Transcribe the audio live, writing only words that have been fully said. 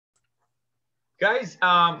Guys,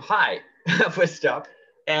 hi, first up.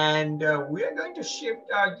 And we are going to shift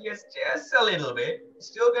our gears just a little bit.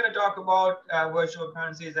 Still going to talk about virtual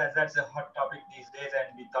currencies as that's a hot topic these days.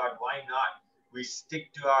 And we thought, why not? We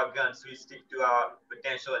stick to our guns, we stick to our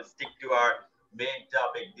potential, and stick to our main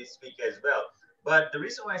topic this week as well. But the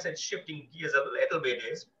reason why I said shifting gears a little bit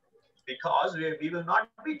is because we will not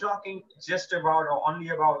be talking just about or only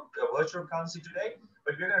about virtual currency today,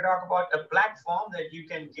 but we're going to talk about a platform that you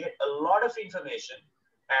can get a lot of information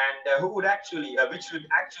and who would actually, which would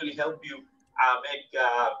actually help you make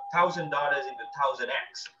 $1,000 into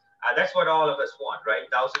 1,000x. That's what all of us want, right?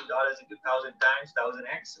 $1,000 into 1,000 times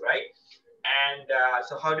 1,000x, right? And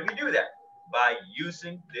so, how do we do that? By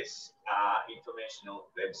using this informational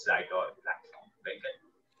website or platform, right?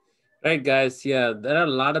 Right, guys. Yeah, there are a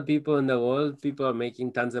lot of people in the world. People are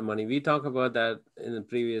making tons of money. We talk about that in the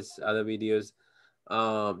previous other videos.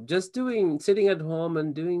 Just sitting at home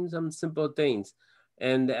and doing some simple things.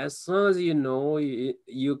 And as long as you know,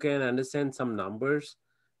 you can understand some numbers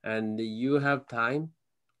and you have time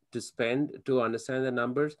to spend to understand the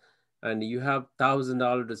numbers and you have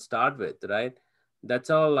 $1,000 to start with, right? That's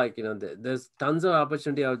all like, there's tons of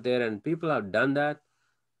opportunity out there and people have done that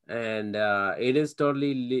and it is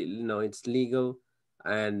totally it's legal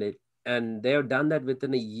and it and they have done that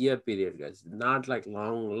within a year period, guys, not like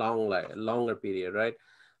like longer period, right?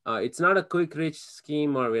 It's not a quick rich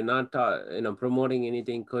scheme, or we're not promoting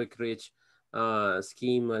anything quick rich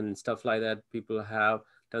scheme and stuff like that. People have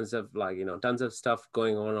tons of tons of stuff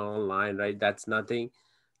going on online, right? That's nothing.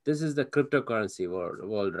 This is the cryptocurrency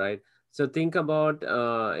world, right? So think about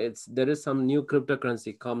it's there is some new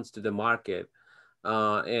cryptocurrency comes to the market,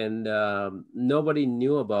 and nobody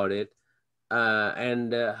knew about it.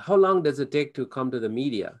 And how long does it take to come to the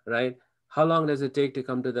media, right? How long does it take to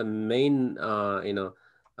come to the main, to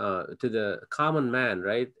the common man,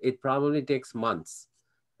 right? It probably takes months.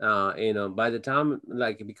 By the time,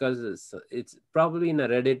 like, because it's probably in a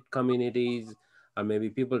Reddit communities, or maybe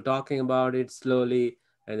people talking about it slowly,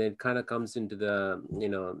 and it kind of comes into the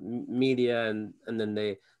media, and then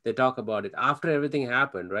they talk about it after everything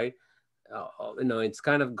happened, right? It's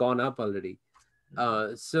kind of gone up already.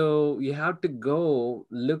 So you have to go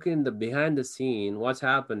look in the behind the scene what's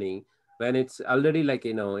happening when it's already like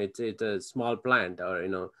it's a small plant,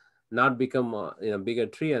 or not become a bigger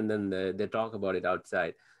tree, and then they talk about it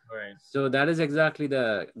outside. Right. So that is exactly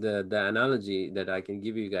the analogy that I can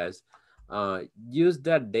give you guys. Use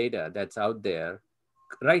that data that's out there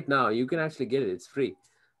right now. You can actually get it, it's free.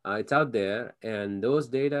 It's out there, and those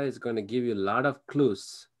data is going to give you a lot of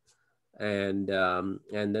clues, and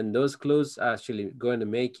then those clues are actually going to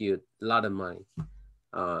make you a lot of money.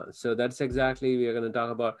 So that's exactly we're going to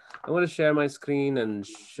talk about. I want to share my screen and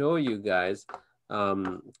show you guys a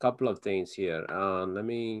couple of things here. Let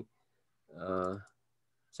me. Uh,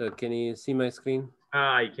 so can you see my screen?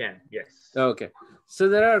 I can, yes. Okay. So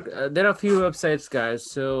there are a few websites,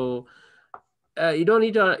 guys. So you don't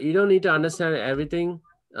need to understand everything,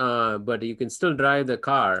 but you can still drive the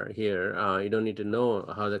car here. You don't need to know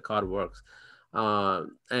how the car works.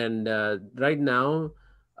 And right now,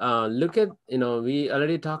 look at we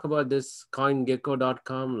already talk about this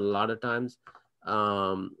coingecko.com a lot of times,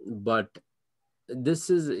 but this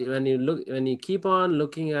is when you keep on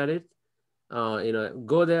looking at it,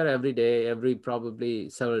 go there every day, every probably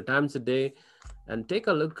several times a day, and take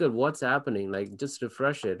a look at what's happening. Like, just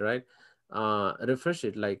refresh it, right? Refresh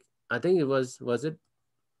it. Like, I think was it,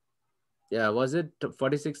 yeah, was it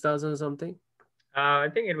 46,000 something? I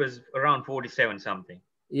think it was around 47 something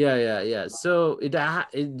Yeah. So it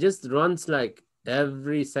just runs like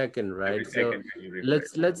every second, every right? So second when you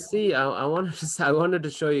refresh. let's see. I wanted to I wanted to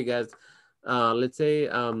show you guys. Let's say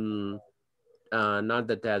not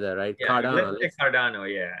the tether, right? Yeah, let's Cardano. take Cardano.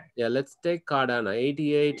 Yeah, Let's take Cardano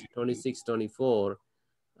 88 26 24.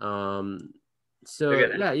 um look so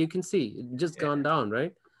at that. yeah, you can see it just Yeah, gone down,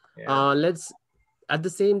 right? yeah, Let's At the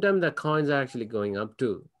same time, the coins are actually going up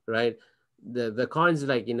too, right? The coins,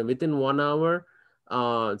 like, within 1 hour,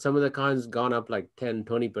 some of the coins gone up like 10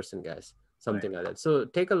 20%, guys, right. something like that. So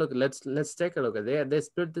take a look. Let's take a look at they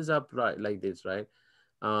split this up right like this, right?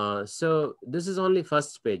 So this is only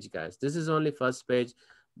first page, guys. This is only first page.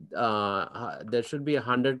 There should be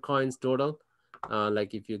 100 coins total.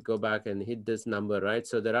 Like, if you go back and hit this number, right?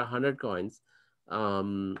 So there are 100 coins.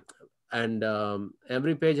 um and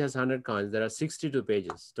every page has 100 coins. There are 62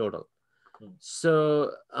 pages total. Hmm.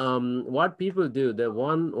 So what people do, the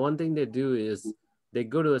one thing they do is they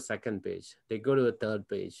go to a second page, they go to a third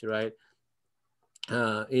page, right?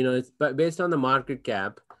 It's based on the market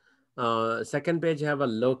cap. Second page have a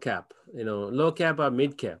low cap, low cap or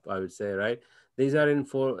mid cap, I would say, right? These are in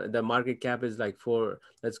four. The market cap is like four.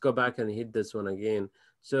 Let's go back and hit this one again.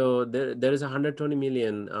 So there is 120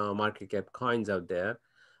 million market cap coins out there.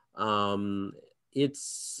 um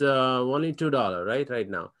it's only $2 right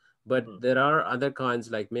now, but Mhm. there are other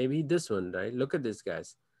coins like maybe this one, right? Look at this,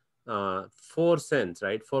 guys. 4 cents,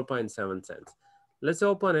 right? 4.7 cents. Let's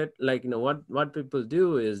open it. Like, what people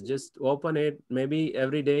do is just open it. Maybe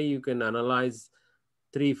every day you can analyze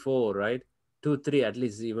three, four, right? Two, three, at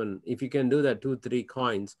least. Even if you can do that, two, three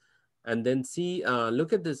coins, and then see,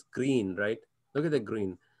 look at this green, right? Look at the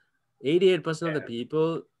green. 88% of the Yeah.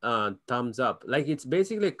 people thumbs up. Like, it's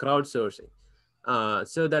basically crowdsourcing.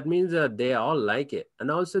 So that means that they all like it. And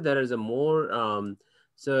also there is a more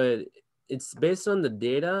so it's based on the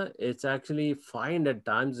data. It's actually 500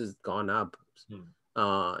 times has gone up.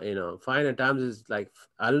 Mhm. 500 times is like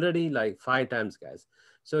already like 5 times, guys.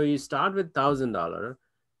 So you start with $1,000.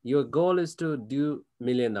 Your goal is to do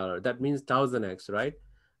 $1,000,000. That means 1000x, right?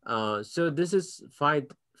 So this is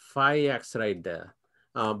 5x right there.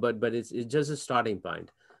 But it's just a starting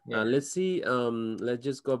point. Yeah. Let's see. Let's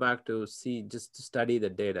just go back to see, just to study the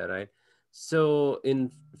data, right? So in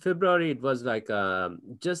February, it was like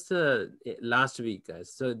just last week,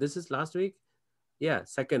 guys. So this is last week. Yeah,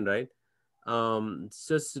 second, right?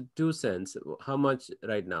 So it's 2 cents. How much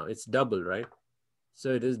right now? It's double, right?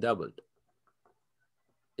 So it is doubled.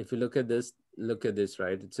 If you look at this,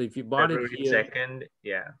 right? So if you bought it February here, 2nd.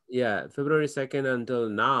 Yeah. yeah, February 2nd until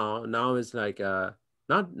now is like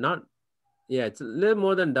not yeah, it's a little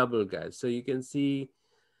more than double, guys. So you can see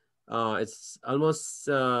it's almost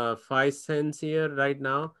 5 cents here right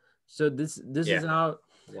now. So this is Yeah. how,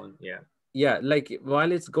 One. Yeah. yeah, like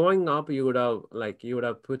while it's going up, you would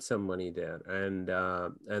have put some money there, and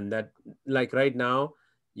that, like right now,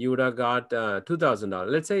 you would have got $2,000.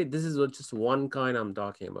 Let's say this is just one coin I'm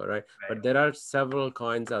talking about, right? Right. But there are several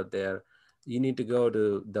coins out there. You need to go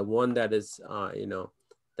to the one that is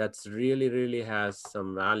that's really has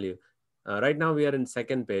some value. Right now we are in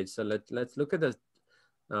second page, so let's look at the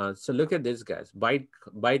so look at this, guys.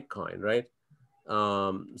 Bytecoin, right?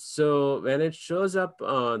 So when it shows up,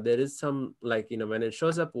 there is some, like, when it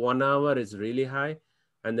shows up 1 hour is really high,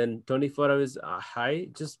 and then 24 hours are high.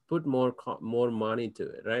 Just put more money to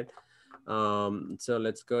it, right? So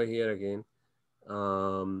let's go here again.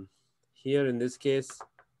 Here in this case,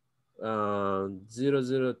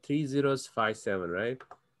 003057, right?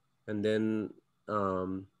 And then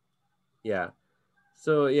yeah,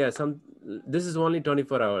 so yeah, this is only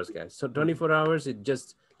 24 hours, guys. So Mhm. 24 hours, it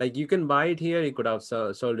just, like, you can buy it here, you could have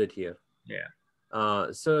sold it here. Yeah.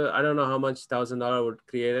 So I don't know how much $1,000 would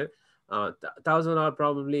create it. $1,000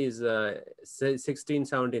 probably is say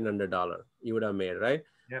 1700 $1,700 you would have made, right?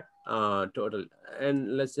 Yeah. Total.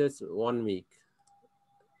 And let's just 1 week,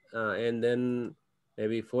 and then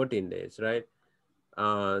maybe 14 days, right?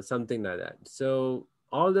 Something like that. So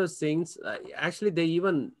all those things, actually,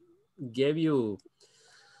 gave you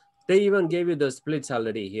they even gave you the splits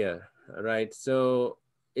already here, right? So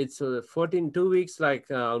it's 14 2 weeks, like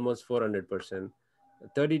almost 400%.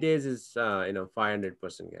 30 days is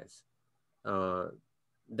 500%, guys. uh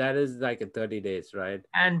that is like a 30 days, right?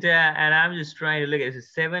 And I'm just trying to look at it.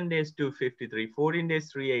 7 days 253, 14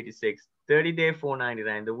 days 386, 30-day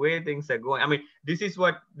 499. The way things are going, I mean, this is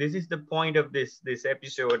the point of this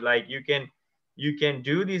episode. Like, you can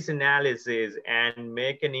do this analysis and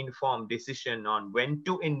make an informed decision on when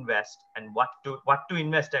to invest and what to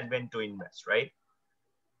invest and when to invest, right?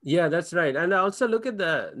 Yeah, that's right. And also look at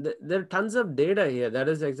there are tons of data here. That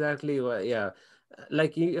is exactly what, yeah.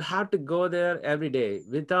 Like, you have to go there every day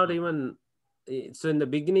without even, so in the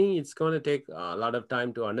beginning, it's going to take a lot of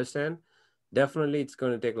time to understand. Definitely, it's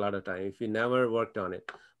going to take a lot of time if you never worked on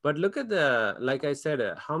it. But look at like I said,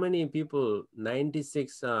 how many people,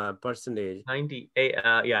 96 percentage, 98,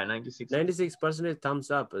 yeah, 96. 96 percentage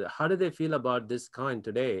thumbs up. How do they feel about this coin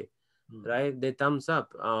today? Hmm. Right? They thumbs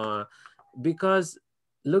up. Because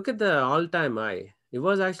look at the all-time high. It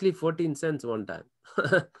was actually 14 cents one time.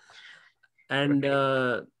 and Right.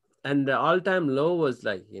 uh, and the all-time low was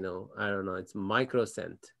like, I don't know, it's micro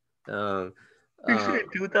cent. uh, uh,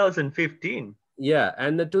 2015. yeah,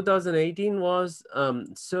 and the 2018 was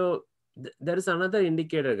there is another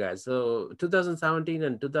indicator, guys. So 2017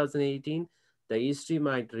 and 2018, the history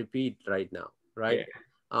might repeat right now, right?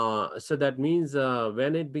 Yeah. So that means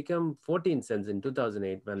when it became 14 cents in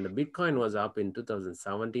 2008, when the Bitcoin was up in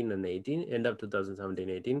 2017 and 18, end of 2017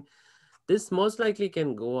 18, this most likely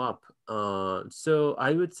can go up. So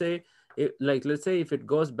I would say, like, let's say if it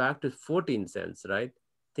goes back to 14 cents, right?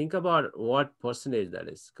 Think about what percentage that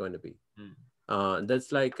is going to be.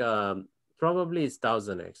 That's like probably it's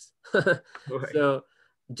 1000x. Right. So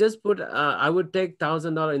just put I would take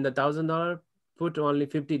 $1,000 in the $1,000, put only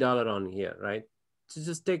 $50 on here, right? So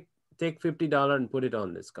just take $50 and put it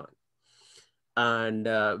on this coin. And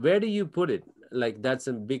where do you put it? Like that's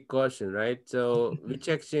a big question, right? So which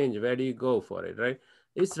exchange, where do you go for it, right?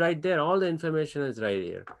 It's right there, all the information is right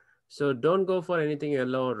here. So don't go for anything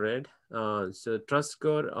yellow or red. So trust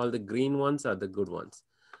score, all the green ones are the good ones.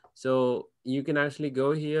 So you can actually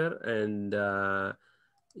go here and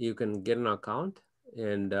you can get an account,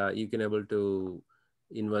 and you can able to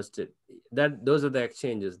invest it. That those are the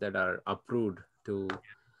exchanges that are approved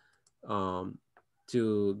um,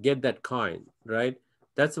 to get that coin, right?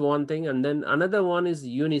 That's one thing. And then another one is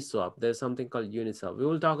Uniswap. There's something called Uniswap. We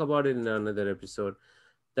will talk about it in another episode.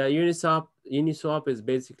 The Uniswap is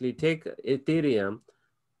basically take Ethereum,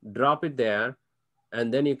 drop it there,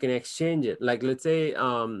 and then you can exchange it. Like let's say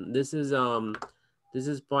this is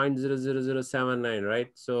 0.00079, right?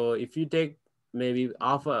 So if you take maybe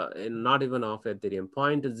off not even off Ethereum,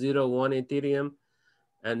 0.01 Ethereum,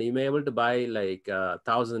 and you may able to buy like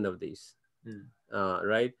 1,000 of these,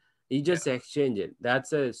 right? You Yeah, just exchange it.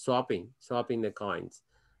 That's a swapping the coins.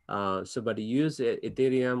 So but you use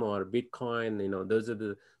Ethereum or Bitcoin, those are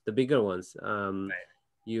the bigger ones. right.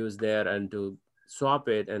 Use there and to swap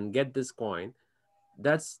it and get this coin.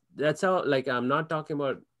 That's how, like, we're not talking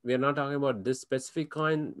about this specific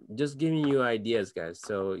coin, just giving you ideas, guys.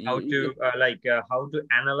 So How you can. to how to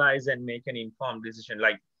analyze and make an informed decision.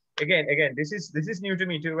 Like again, this is new to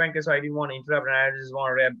me too, Venkat. So I didn't want to interrupt, and I just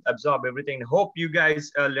want to absorb everything. Hope you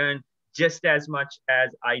guys learned just as much as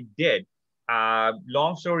I did.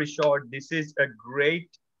 Long story short, this is a great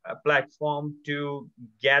platform to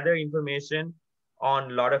gather information on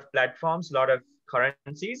a lot of platforms, a lot of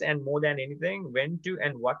currencies, and more than anything, when to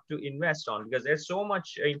and what to invest on, because there's so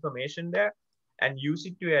much information there, and use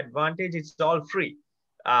it to your advantage. It's all free.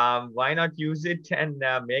 Why not use it and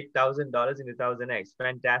make $1,000 into 1,000x?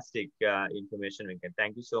 Fantastic information, Venkat.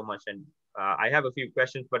 Thank you so much. And I have a few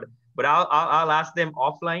questions, but I'll ask them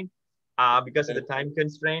offline because of the time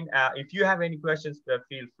constraint. If you have any questions,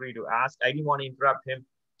 feel free to ask. I didn't want to interrupt him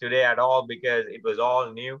today at all because it was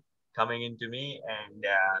all new coming into me, and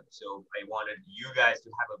so I wanted you guys to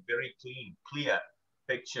have a very clear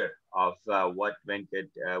picture of what Venkat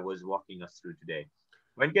was walking us through today.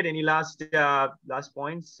 Venkat, any last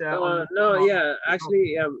points No, on yeah,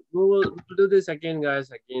 actually, we'll do this again, guys.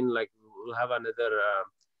 Again, like we'll have another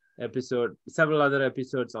episode, several other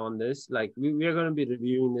episodes on this. Like we are going to be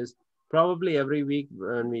reviewing this probably every week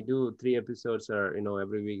when we do 3 episodes, or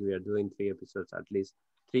every week we are doing 3 episodes, at least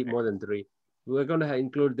three, more than three. We're going to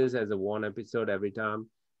include this as a one episode every time.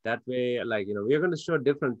 That way, like we're going to show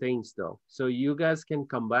different things though, so you guys can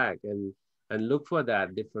come back and look for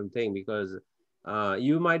that different thing, because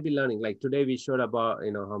you might be learning. Like today we showed about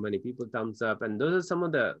how many people thumbs up, and those are some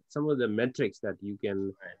of the metrics that right? you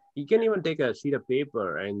can Yeah, even take a sheet of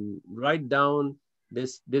paper and write down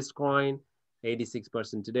this coin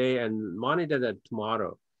 86% today and monitor that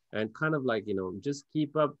tomorrow, and kind of like just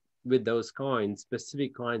keep up with those coins,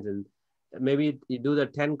 specific coins. And maybe you do the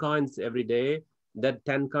 10 coins every day. That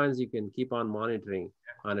 10 coins you can keep on monitoring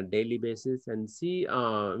on a daily basis and see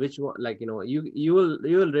which one, like you will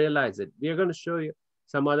realize it. We are going to show you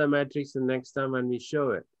some other metrics the next time when we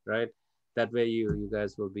show it, right? That way you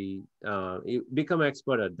guys will be you become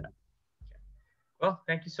expert at that. well,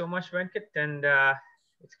 thank you so much, Venkat, and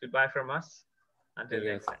it's goodbye from us. Until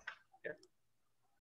Okay, next guys. time.